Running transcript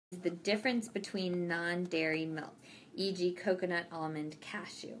the difference between non-dairy milk, e.g. coconut, almond,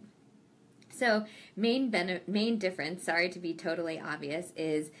 cashew. So main difference, sorry to be totally obvious,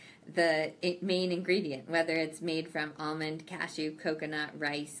 is the main ingredient, whether it's made from almond, cashew, coconut,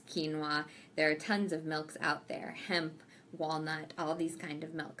 rice, quinoa. There are tons of milks out there, hemp, walnut, all these kind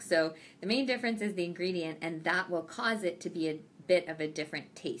of milks. So the main difference is the ingredient, and that will cause it to be a bit of a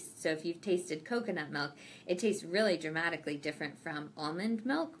different taste. So if you've tasted coconut milk, it tastes really dramatically different from almond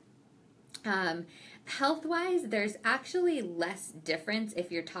milk. Health-wise, there's actually less difference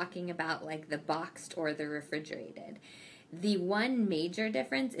if you're talking about like the boxed or the refrigerated. The one major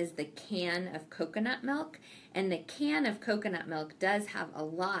difference is the can of coconut milk, and the can of coconut milk does have a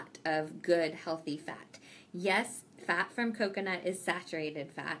lot of good, healthy fat. Yes, fat from coconut is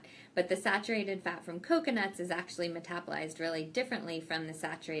saturated fat, but the saturated fat from coconuts is actually metabolized really differently from the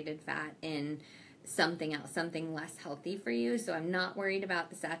saturated fat in something else, something less healthy for you. So I'm not worried about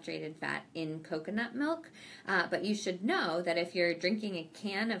the saturated fat in coconut milk, but you should know that if you're drinking a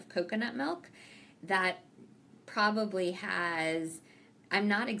can of coconut milk, that probably has, I'm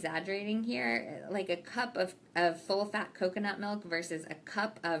not exaggerating here, like a cup of full-fat coconut milk versus a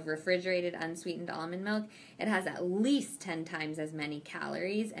cup of refrigerated unsweetened almond milk, it has at least 10 times as many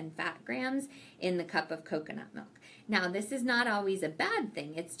calories and fat grams in the cup of coconut milk. Now, this is not always a bad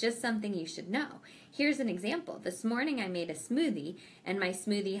thing. It's just something you should know. Here's an example. This morning I made a smoothie, and my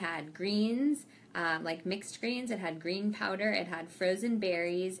smoothie had greens, like mixed greens. It had green powder. It had frozen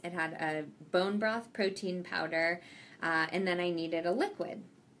berries. It had a bone broth protein powder, and then I needed a liquid.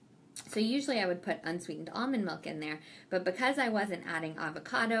 So usually I would put unsweetened almond milk in there, but because I wasn't adding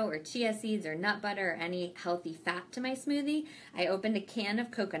avocado or chia seeds or nut butter or any healthy fat to my smoothie, I opened a can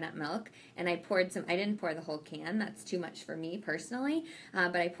of coconut milk and I poured some, I didn't pour the whole can, that's too much for me personally,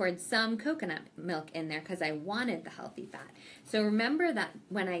 but I poured some coconut milk in there because I wanted the healthy fat. So remember that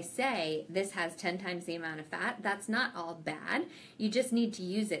when I say this has 10 times the amount of fat, that's not all bad. You just need to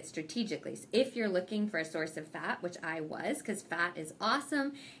use it strategically. So if you're looking for a source of fat, which I was, because fat is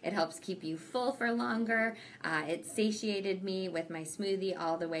awesome, it helps keep you full for longer. It satiated me with my smoothie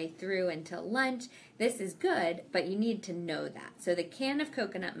all the way through until lunch. This is good, but you need to know that. So the can of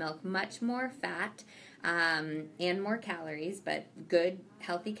coconut milk, much more fat and more calories, but good,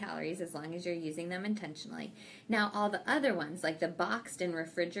 healthy calories as long as you're using them intentionally. Now, all the other ones, like the boxed and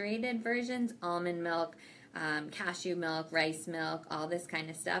refrigerated versions, almond milk, cashew milk, rice milk, all this kind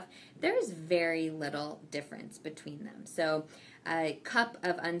of stuff, there's very little difference between them. So a cup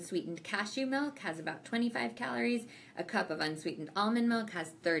of unsweetened cashew milk has about 25 calories. A cup of unsweetened almond milk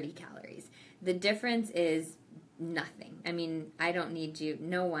has 30 calories. The difference is nothing. I mean, I don't need you,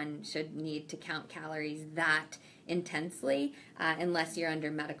 no one should need to count calories that intensely unless you're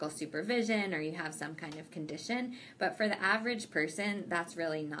under medical supervision or you have some kind of condition. But for the average person, that's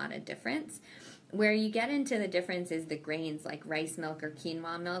really not a difference. Where you get into the difference is the grains like rice milk or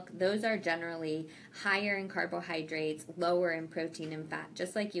quinoa milk. Those are generally higher in carbohydrates, lower in protein and fat,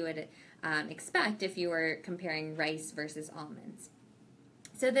 just like you would expect if you were comparing rice versus almonds.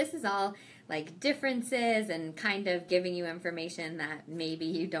 So this is all like differences and kind of giving you information that maybe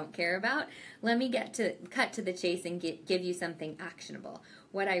you don't care about. Let me cut to the chase and give you something actionable.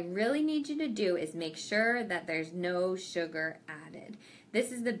 What I really need you to do is make sure that there's no sugar added.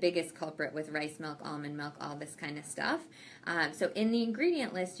 This is the biggest culprit with rice milk, almond milk, all this kind of stuff. So in the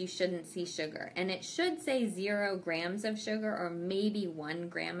ingredient list, you shouldn't see sugar. And it should say 0 grams of sugar or maybe 1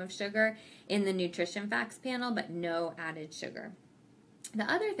 gram of sugar in the nutrition facts panel, but no added sugar. The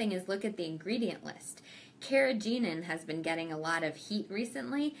other thing is look at the ingredient list. Carrageenan has been getting a lot of heat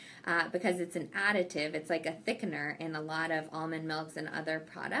recently because it's an additive. It's like a thickener in a lot of almond milks and other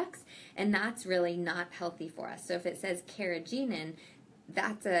products, and that's really not healthy for us. So if it says carrageenan,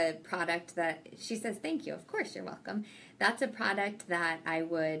 that's a product that, she says, thank you, of course you're welcome. That's a product that I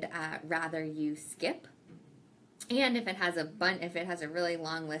would rather you skip. And if it has a really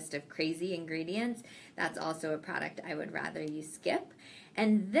long list of crazy ingredients, that's also a product I would rather you skip.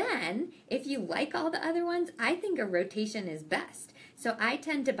 And then, if you like all the other ones, I think a rotation is best. So I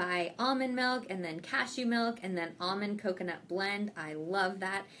tend to buy almond milk and then cashew milk and then almond coconut blend. I love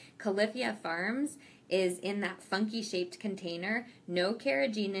that. Califia Farms is in that funky shaped container. No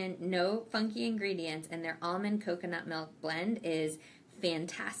carrageenan, no funky ingredients, and their almond coconut milk blend is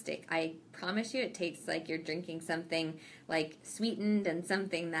fantastic. I promise you it tastes like you're drinking something like sweetened and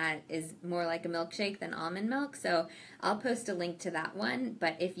something that is more like a milkshake than almond milk. So I'll post a link to that one,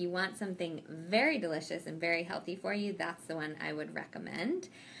 but if you want something very delicious and very healthy for you, that's the one I would recommend.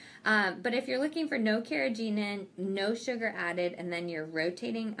 But if you're looking for no carrageenan, no sugar added, and then you're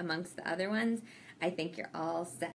rotating amongst the other ones, I think you're all set.